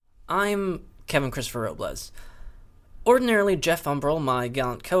I'm Kevin Christopher Robles. Ordinarily, Jeff Umbrell, my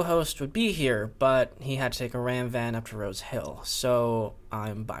gallant co-host, would be here, but he had to take a Ram van up to Rose Hill, so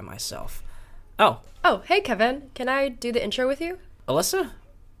I'm by myself. Oh, hey Kevin, can I do the intro with you? Alyssa?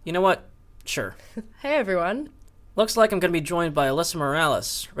 You know what? Sure. Hey everyone. Looks like I'm going to be joined by Alyssa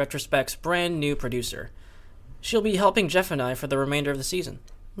Morales, Retrospect's brand new producer. She'll be helping Jeff and I for the remainder of the season.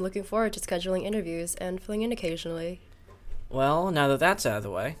 I'm looking forward to scheduling interviews and filling in occasionally. Well, now that that's out of the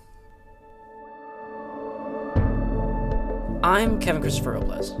way, I'm Kevin Christopher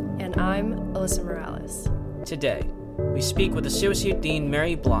Robles. And I'm Alyssa Morales. Today, we speak with Associate Dean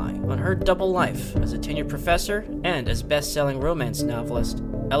Mary Bly on her double life as a tenured professor and as best-selling romance novelist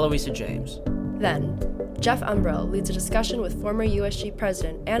Eloisa James. Then, Jeff Umbrell leads a discussion with former USG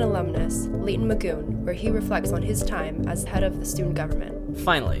president and alumnus Leighton Magoon, where he reflects on his time as head of the student government.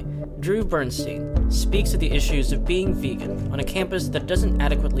 Finally, Drew Bernstein speaks of the issues of being vegan on a campus that doesn't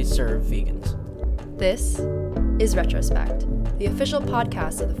adequately serve vegans. This is Retrospect, the official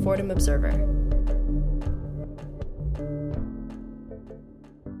podcast of the Fordham Observer.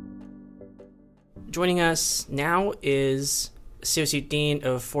 Joining us now is Associate Dean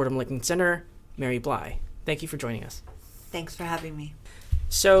of Fordham Lincoln Center, Mary Bly. Thank you for joining us. Thanks for having me.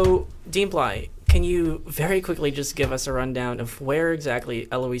 So, Dean Bly, can you very quickly just give us a rundown of where exactly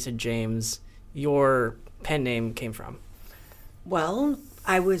Eloisa James, your pen name, came from? Well,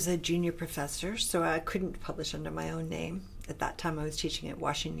 I was a junior professor, so I couldn't publish under my own name. At that time, I was teaching at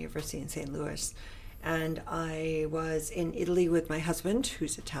Washington University in St. Louis. And I was in Italy with my husband,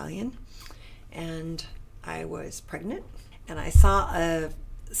 who's Italian. And I was pregnant. And I saw a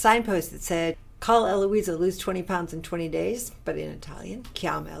signpost that said, "Call Eloisa, lose 20 pounds in 20 days," but in Italian,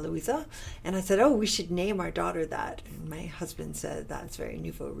 Chiama Eloisa. And I said, "Oh, we should name our daughter that." And my husband said, "That's very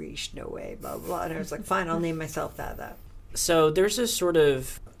nouveau riche, no way, blah, blah, blah." And I was like, fine, I'll name myself that. So there's this sort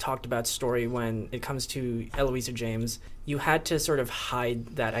of talked about story when it comes to Eloisa James. You had to sort of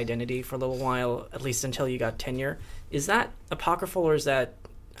hide that identity for a little while, at least until you got tenure. Is that apocryphal, or is that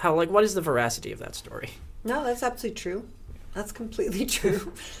what is the veracity of that story? No, that's absolutely true. That's completely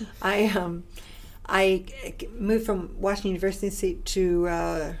true. I moved from Washington University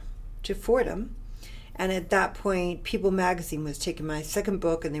to Fordham, and at that point, People Magazine was taking my second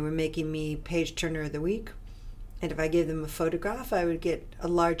book, and they were making me page turner of the week. And if I gave them a photograph, I would get a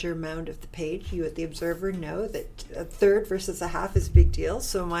larger amount of the page. You at the Observer know that a third versus a half is a big deal.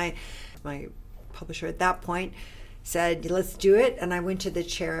 So my publisher at that point said, "Let's do it." And I went to the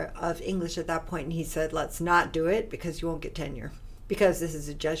chair of English at that point, and he said, "Let's not do it because you won't get tenure, because this is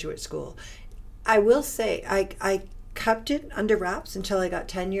a Jesuit school." I will say I kept it under wraps until I got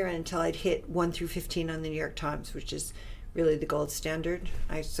tenure and until I'd hit 1 through 15 on the New York Times, which is really the gold standard.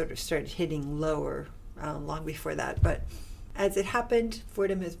 I sort of started hitting lower long before that. But as it happened,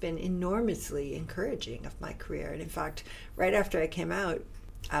 Fordham has been enormously encouraging of my career. And in fact, right after I came out,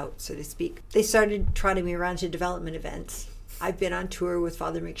 so to speak, they started trotting me around to development events. I've been on tour with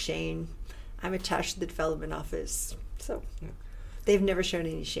Father McShane. I'm attached to the development office. So they've never shown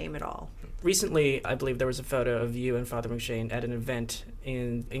any shame at all. Recently, I believe there was a photo of you and Father McShane at an event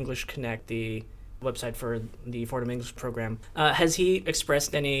in English Connect, the website for the Fordham English program. Has he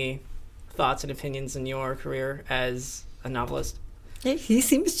expressed any thoughts and opinions in your career as a novelist? He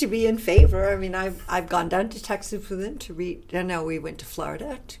seems to be in favor. I mean, I've gone down to Texas with him to read. I know we went to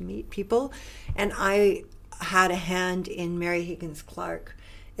Florida to meet people, and I had a hand in Mary Higgins Clark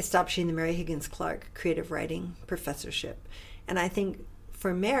establishing the Mary Higgins Clark Creative Writing Professorship. And I think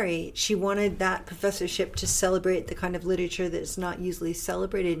for Mary, she wanted that professorship to celebrate the kind of literature that's not usually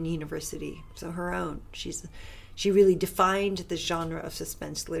celebrated in university. So her own. She really defined the genre of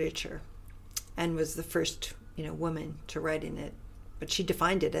suspense literature, and was the first, woman to write in it. But she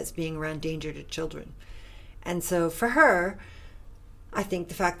defined it as being around danger to children. And so for her, I think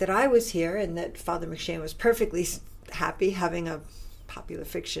the fact that I was here and that Father McShane was perfectly happy having a popular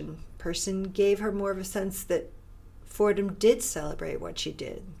fiction person gave her more of a sense that Fordham did celebrate what she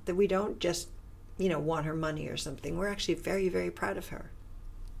did, that we don't just, want her money or something. We're actually very, very proud of her.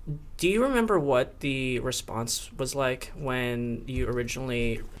 Do you remember what the response was like when you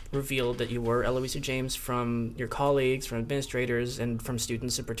originally revealed that you were Eloisa James, from your colleagues, from administrators, and from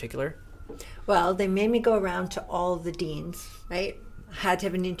students in particular? Well, they made me go around to all the deans, right? I had to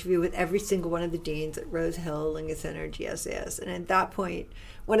have an interview with every single one of the deans at Rose Hill, Lincoln Center, GSAS. And at that point,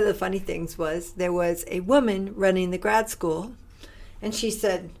 one of the funny things was there was a woman running the grad school, and she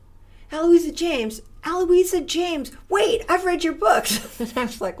said, "Eloisa James, Eloisa James, wait, I've read your books. And I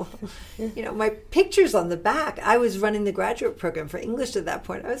was like, well, my picture's on the back. I was running the graduate program for English at that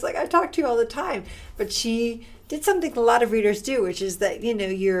point. I was like, I talk to you all the time. But she did something a lot of readers do, which is that,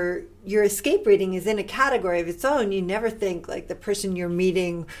 your escape reading is in a category of its own. You never think like the person you're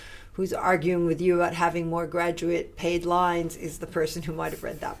meeting who's arguing with you about having more graduate paid lines is the person who might have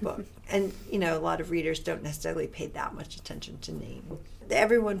read that book. And, a lot of readers don't necessarily pay that much attention to name.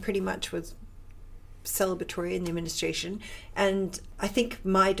 Everyone pretty much was celebratory in the administration, and I think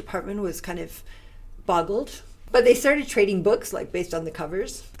my department was kind of boggled, but they started trading books like based on the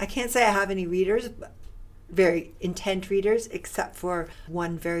covers. I can't say I have any readers, very intent readers, except for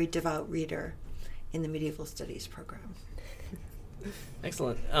one very devout reader in the medieval studies program.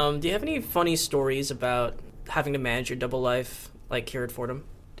 Excellent. Do you have any funny stories about having to manage your double life, like here at Fordham?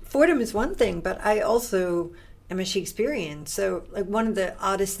 Fordham is one thing, but I also am a Shakespearean. So like one of the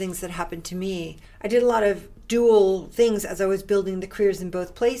oddest things that happened to me, I did a lot of dual things as I was building the careers in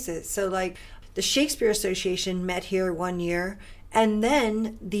both places. So like the Shakespeare Association met here one year, and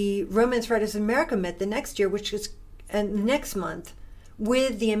then the Romance Writers of America met the next year, which was next month,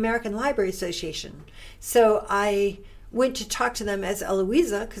 with the American Library Association. So I went to talk to them as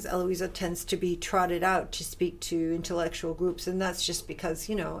Eloisa, because Eloisa tends to be trotted out to speak to intellectual groups, and that's just because,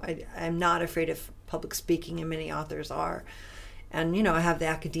 I'm not afraid of public speaking, and many authors are. And, I have the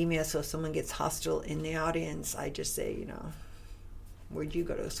academia, so if someone gets hostile in the audience, I just say, where'd you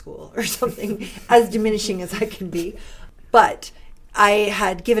go to school or something, as diminishing as I can be. But I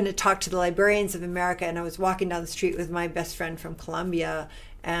had given a talk to the Librarians of America, and I was walking down the street with my best friend from Columbia,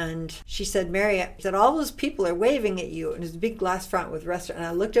 and she said, Mary, all those people are waving at you. And there's a big glass front with restaurant. And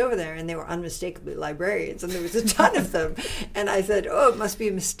I looked over there, and they were unmistakably librarians, and there was a ton of them. And I said, oh, it must be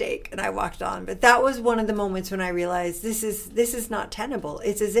a mistake. And I walked on. But that was one of the moments when I realized this is not tenable.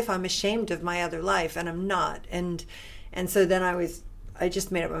 It's as if I'm ashamed of my other life, and I'm not. And so then I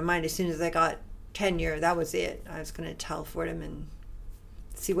just made up my mind. As soon as I got tenure, that was it. I was going to tell Fordham and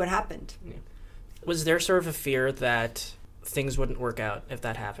see what happened. Yeah. Was there sort of a fear that things wouldn't work out if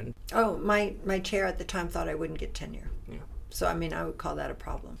that happened? Oh, my chair at the time thought I wouldn't get tenure. Yeah. So, I would call that a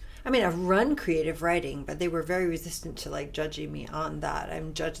problem. I've run creative writing, but they were very resistant to, judging me on that.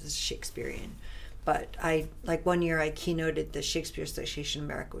 I'm judged as Shakespearean. But one year I keynoted the Shakespeare Association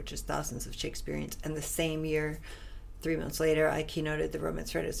America, which is thousands of Shakespeareans, and the same year, 3 months later, I keynoted the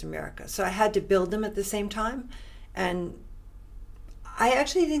Romance Writers America. So I had to build them at the same time, and I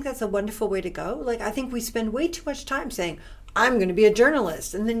actually think that's a wonderful way to go. I think we spend way too much time saying, I'm going to be a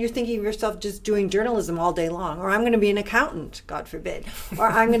journalist. And then you're thinking of yourself just doing journalism all day long. Or I'm going to be an accountant, God forbid. Or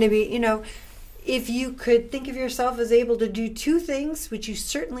I'm going to be, if you could think of yourself as able to do two things, which you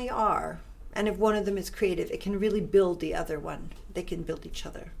certainly are, and if one of them is creative, it can really build the other one. They can build each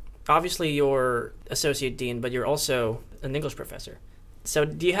other. Obviously, you're associate dean, but you're also an English professor. So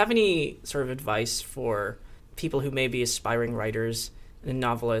do you have any sort of advice for people who may be aspiring writers and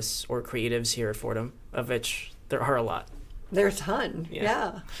novelists or creatives here at Fordham, of which there are a lot? There's a ton,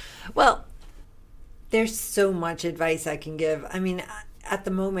 yeah. Well, there's so much advice I can give. At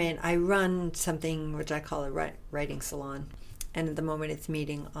the moment, I run something which I call a writing salon. And at the moment, it's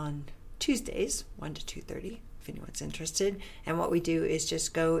meeting on Tuesdays, 1 to 2:30, if anyone's interested. And what we do is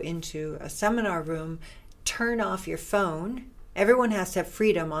just go into a seminar room, turn off your phone. Everyone has to have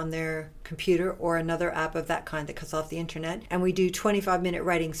freedom on their computer or another app of that kind that cuts off the internet. And we do 25-minute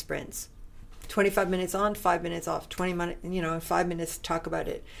writing sprints. 25 minutes on, 5 minutes off, 20 minutes, 5 minutes talk about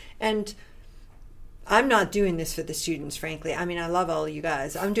it. And I'm not doing this for the students, frankly. I love all of you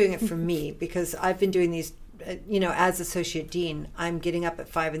guys. I'm doing it for me because I've been doing these, as associate dean, I'm getting up at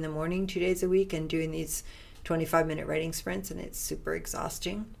 5 a.m, 2 days a week and doing these 25-minute writing sprints, and it's super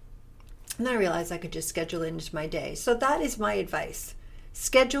exhausting. And then I realized I could just schedule it into my day. So that is my advice.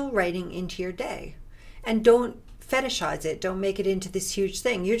 Schedule writing into your day. And don't fetishize it. Don't make it into this huge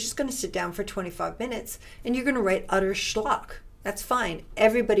thing. You're just going to sit down for 25 minutes and you're going to write utter schlock. That's fine.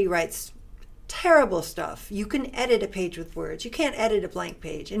 Everybody writes terrible stuff. You can edit a page with words. You can't edit a blank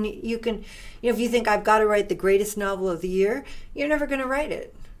page. And you can, if you think I've got to write the greatest novel of the year, you're never going to write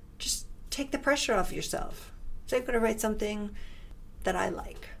it. Just take the pressure off yourself. So I'm going to write something that I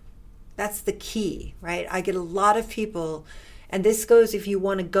like. That's the key, right? I get a lot of people, and this goes if you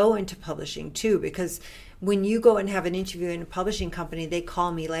want to go into publishing too, because when you go and have an interview in a publishing company, they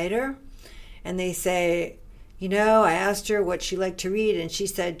call me later and they say, I asked her what she liked to read and she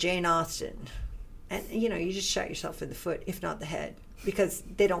said Jane Austen. And, you just shot yourself in the foot, if not the head, because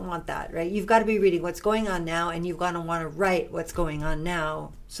they don't want that, right? You've got to be reading what's going on now, and you've got to want to write what's going on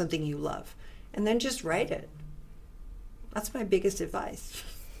now, something you love. And then just write it. That's my biggest advice.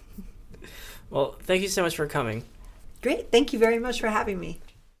 Well, thank you so much for coming. Great. Thank you very much for having me.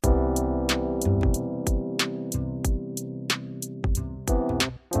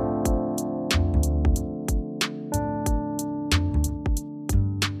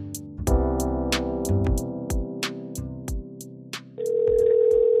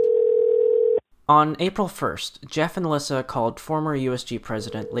 On April 1st, Jeff and Alyssa called former USG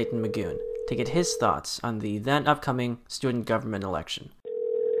President Leighton Magoon to get his thoughts on the then upcoming student government election.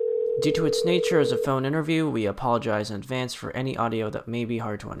 Due to its nature as a phone interview, we apologize in advance for any audio that may be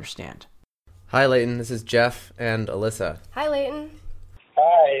hard to understand. Hi, Leighton. This is Jeff and Alyssa. Hi, Leighton.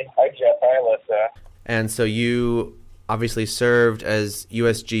 Hi Jeff. Hi, Alyssa. And so you obviously served as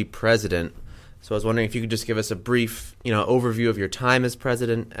USG president. So I was wondering if you could just give us a brief, overview of your time as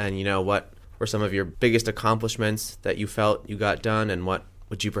president, and what were some of your biggest accomplishments that you felt you got done, and what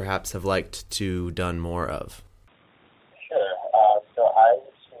would you perhaps have liked to done more of? Sure. So I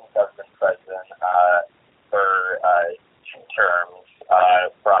was student government president for 2 terms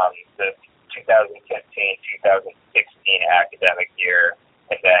from the 2015-2016 academic year,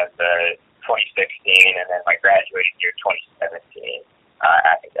 and then the 2016, and then my graduating year 2017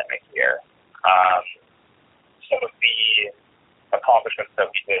 academic year. Some of the accomplishments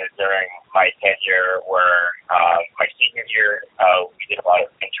that we did during my tenure were my senior year, we did a lot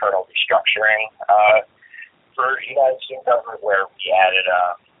of internal restructuring for United Student Government, where we added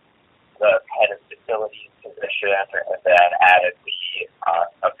the head of facilities position, and then added the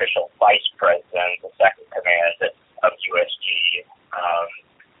official vice president, the second command of USG.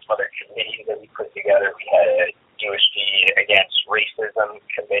 Some other committees that we put together, we had a USG Against Racism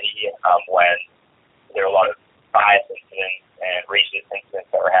committee when there were a lot of bias incidents and racist incidents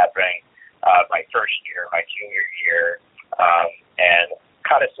that were happening my first year, my junior year, and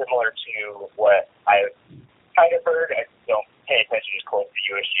kind of similar to what I've kind of heard. I don't pay attention as close to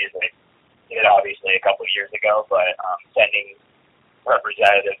USG as I did obviously a couple of years ago, but sending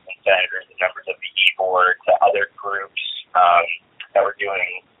representatives and senators and members of the E-Board to other groups that were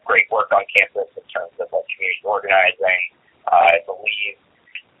doing great work on campus in terms of community organizing. I believe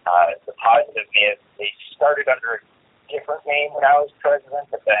the positive is they started under a different name when I was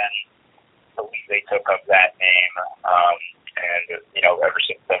president, but then I believe they took up that name. And ever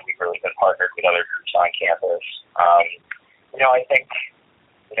since then, we've really been partnered with other groups on campus. I think,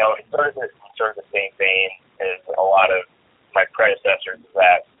 it's sort of the same vein as a lot of my predecessors,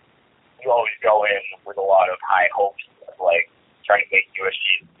 that you always go in with a lot of high hopes of trying to make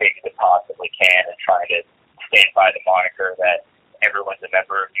USG as big as it possibly can, and trying to stand by the moniker that everyone's a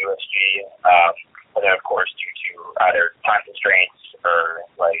member of USG. But then, of course, due to either time constraints or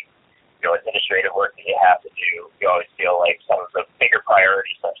administrative work that you have to do, you always feel like some of the bigger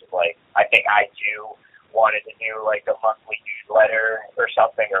priorities, such as I think I too wanted to do a monthly newsletter or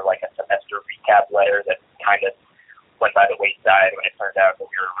something, or a semester recap letter, that kind of went by the wayside when it turned out that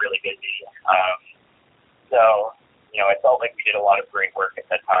we were really busy. So I felt like we did a lot of great work at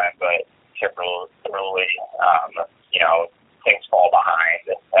that time, but similarly, things fall behind,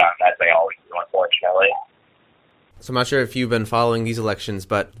 as they always do, unfortunately. So I'm not sure if you've been following these elections,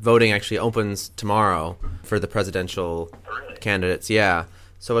 but voting actually opens tomorrow for the presidential candidates. Yeah.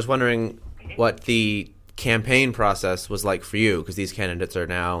 So I was wondering what the campaign process was like for you, because these candidates are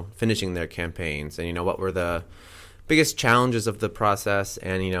now finishing their campaigns, and what were the biggest challenges of the process,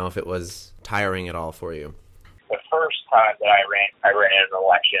 and if it was tiring at all for you. The first time that I ran in an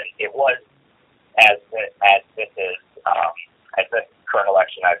election, it was as this current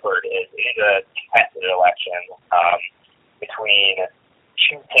election I've heard it is a contested election between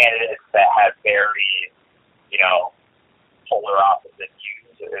 2 candidates that have very polar opposite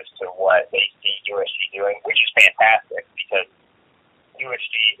views as to what they see USG doing, which is fantastic, because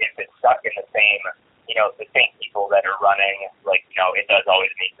USG, if it's stuck in the same people that are running, it does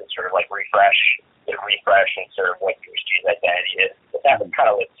always need to sort of refresh and sort of what USG's identity is. But that was kind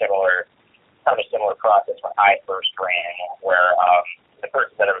of a similar process when I first ran, where the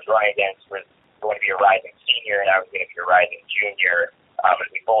person that I was running against was going to be a rising senior, and I was going to be a rising junior. And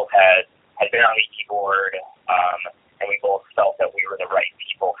we both had been on the E-Board, and we both felt that we were the right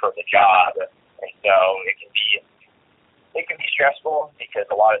people for the job. And so it can be stressful, because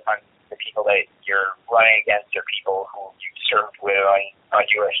a lot of times the people that you're running against are people who you've served with on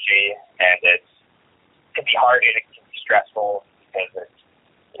USG, and it can be hard, and it can be stressful, because it's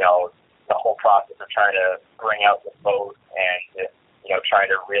the whole process of trying to bring out the vote, and trying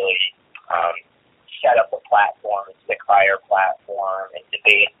to really set up a platform and stick by your platform, and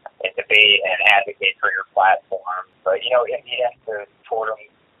debate and advocate for your platform. But in the end, the Fordham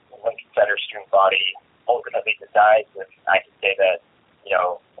Lincoln Center student body ultimately decides, and I can say that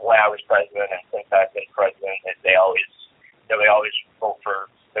when I was president and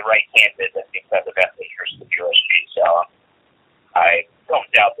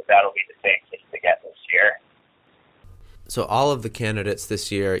So all of the candidates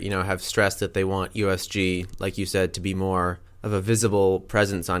this year, have stressed that they want USG, like you said, to be more of a visible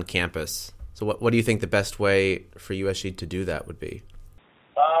presence on campus. So what do you think the best way for USG to do that would be?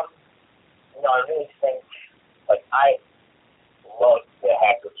 I really think, I love the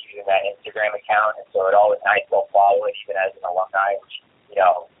heck of using that Instagram account, and so I still follow it even as an alumni, which,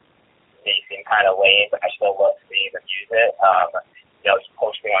 may seem kind of lame, but I still love to even use it.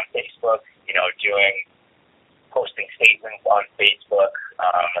 Posting on Facebook, posting statements on Facebook,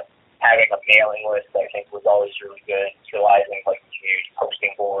 having a mailing list I think was always really good, utilizing the community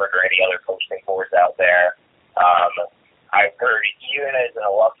posting board or any other posting boards out there. I've heard, even as an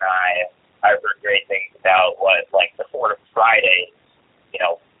alumni, I've heard great things about what, the Fordham Fridays,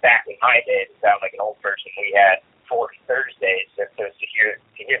 back in my day, to sound like an old person, we had Fordham Thursdays, so to hear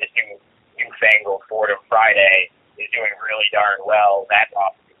this newfangled Fordham Friday is doing really darn well, that's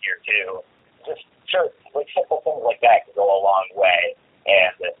awesome to hear too. Just simple things like that can go a long way,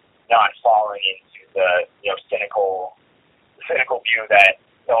 and not falling into the cynical view that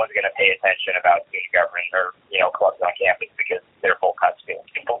no one's going to pay attention about student government or clubs on campus because they're full cut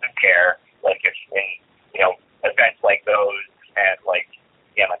students. People do care. If in events like those and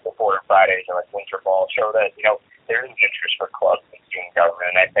the Fordham Fridays or Winter Ball show that there is an interest for clubs and student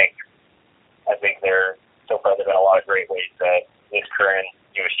government. And I think there so far there've been a lot of great ways that this current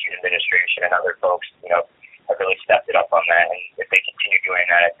USG administration and other folks have really stepped it up on that. And if they continue doing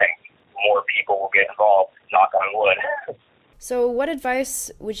that, I think more people will get involved. Knock on wood. So what advice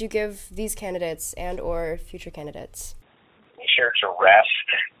would you give these candidates and or future candidates? Be sure to rest.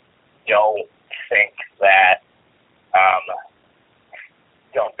 Don't think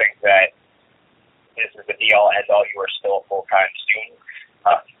that this is the be-all, end-all. You are still a full-time student.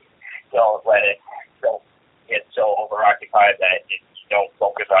 Don't get so over-occupied that you don't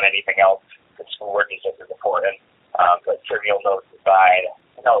focus on anything else. The schoolwork is just as important. But trivial notes aside,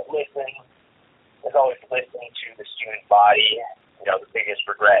 listen. There's always listening to the student body. The biggest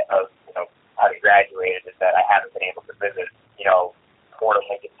regret of, having graduated is that I haven't been able to visit, Fordham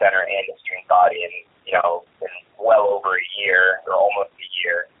Lincoln Center and the student body in well over a year or almost a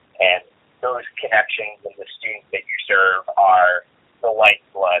year. And those connections and the students that you serve are the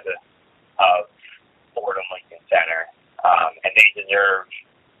lifeblood of Fordham Lincoln Center. And they deserve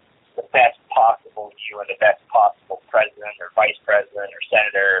the best possible you and the best possible president or vice president or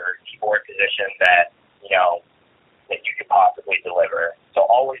senator or keyboard position that you could possibly deliver. So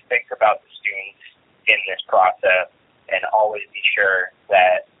always think about the students in this process and always be sure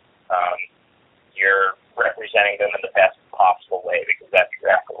that you're representing them in the best possible way, because that's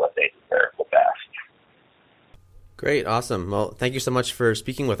exactly what they deserve the best. Great, awesome. Well, thank you so much for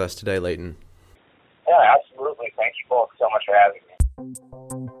speaking with us today, Leighton. Yeah, absolutely. Thank you both so much for having me.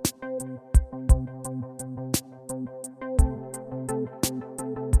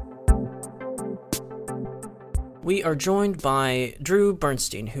 We are joined by Drew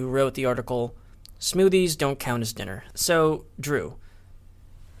Bernstein, who wrote the article, Smoothies Don't Count as Dinner. So, Drew,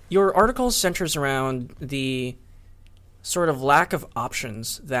 your article centers around the sort of lack of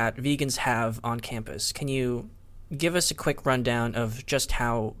options that vegans have on campus. Can you give us a quick rundown of just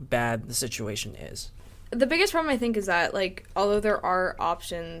how bad the situation is? The biggest problem, I think, is that, although there are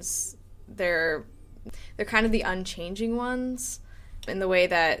options, they're kind of the unchanging ones. In the way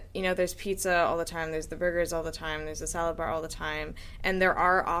that, there's pizza all the time, there's the burgers all the time, there's the salad bar all the time, and there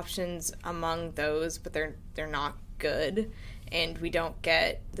are options among those, but they're not good, and we don't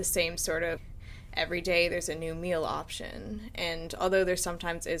get the same sort of every day there's a new meal option. And although there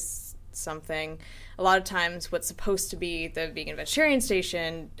sometimes is something, a lot of times what's supposed to be the vegan vegetarian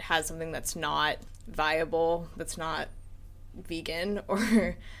station has something that's not viable, that's not vegan,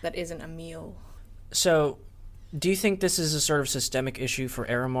 or that isn't a meal. So, do you think this is a sort of systemic issue for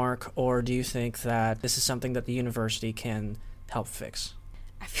Aramark, or do you think that this is something that the university can help fix?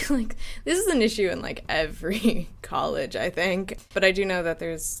 I feel like this is an issue in every college, I think. But I do know that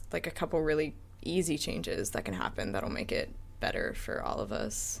there's a couple really easy changes that can happen that'll make it better for all of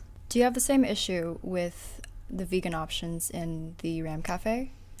us. Do you have the same issue with the vegan options in the Ram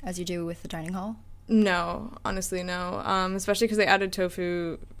Cafe as you do with the dining hall? No, honestly, no. Especially because they added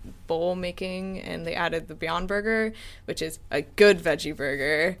tofu bowl making, and they added the Beyond Burger, which is a good veggie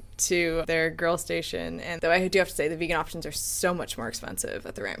burger, to their grill station. And though I do have to say the vegan options are so much more expensive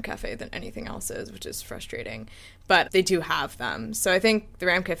at the Ram Cafe than anything else is, which is frustrating. But they do have them. So I think the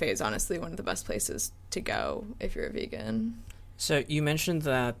Ram Cafe is honestly one of the best places to go if you're a vegan. So you mentioned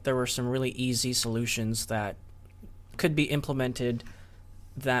that there were some really easy solutions that could be implemented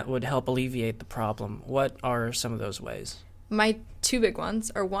that would help alleviate the problem. What are some of those ways? My two big ones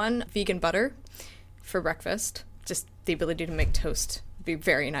are, one, vegan butter for breakfast. Just the ability to make toast would be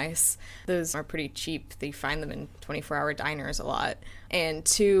very nice. Those are pretty cheap. They find them in 24-hour diners a lot. And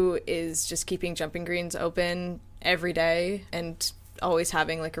 2 is just keeping Jumping Greens open every day and always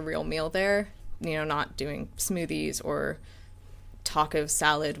having like a real meal there, you know, not doing smoothies or taco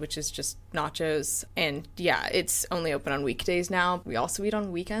salad, which is just nachos. And yeah, it's only open on weekdays now. We also eat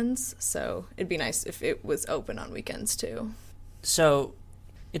on weekends, so it'd be nice if it was open on weekends too. So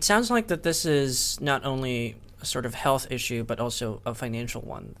it sounds like that this is not only a sort of health issue, but also a financial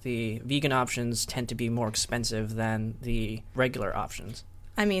one. The vegan options tend to be more expensive than the regular options.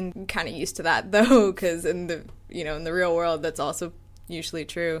 I mean, I'm kind of used to that though, because in the real world, that's also usually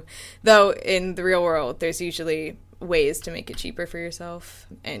true. Though in the real world, there's usually ways to make it cheaper for yourself,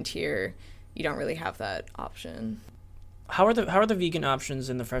 and here you don't really have that option. How are the vegan options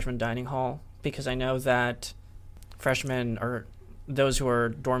in the freshman dining hall? Because I know that freshmen, or those who are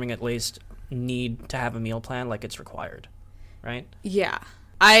dorming at least, need to have a meal plan, like it's required, right? Yeah.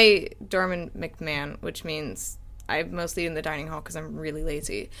 I dorm in McMahon, which means I'm mostly in the dining hall because I'm really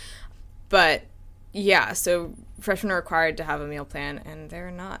lazy. But yeah, so freshmen are required to have a meal plan, and they're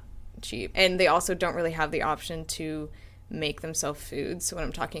not cheap. And they also don't really have the option to make themselves food. So when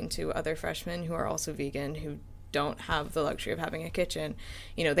I'm talking to other freshmen who are also vegan, who don't have the luxury of having a kitchen,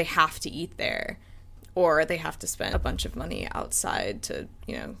 you know, they have to eat there, or they have to spend a bunch of money outside to,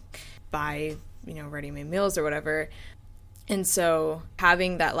 you know, buy, you know, ready-made meals or whatever. And so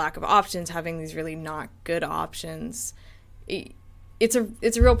having that lack of options, having these really not good options, it's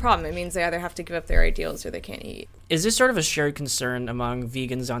a real problem. It means they either have to give up their ideals or they can't eat. Is this sort of a shared concern among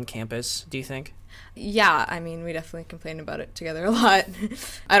vegans on campus, do you think? Yeah, I mean, we definitely complain about it together a lot.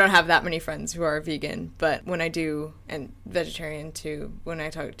 I don't have that many friends who are vegan, but when I do, and vegetarian too, when I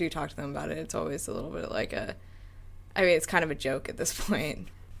do talk to them about it, it's always a little bit like it's kind of a joke at this point.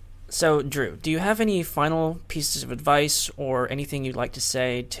 So, Drew, do you have any final pieces of advice or anything you'd like to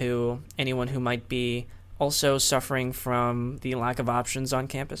say to anyone who might be also suffering from the lack of options on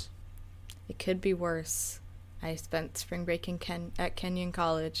campus? It could be worse. I spent spring break at Kenyon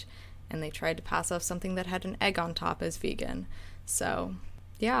College, and they tried to pass off something that had an egg on top as vegan. So,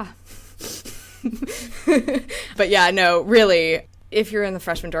 yeah. But yeah, no, really, if you're in the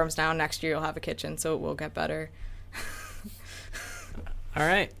freshman dorms now, next year you'll have a kitchen, so it will get better. All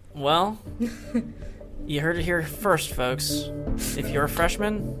right. Well, you heard it here first, folks. If you're a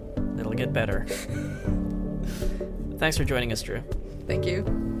freshman, it'll get better. Thanks for joining us, Drew. Thank you.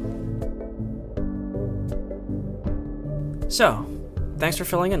 So, thanks for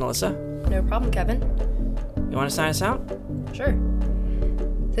filling in, Alyssa. No problem, Kevin. You want to sign us out? Sure.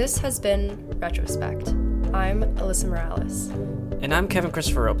 This has been Retrospect. I'm Alyssa Morales. And I'm Kevin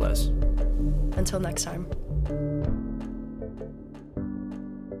Christopher Robles. Until next time.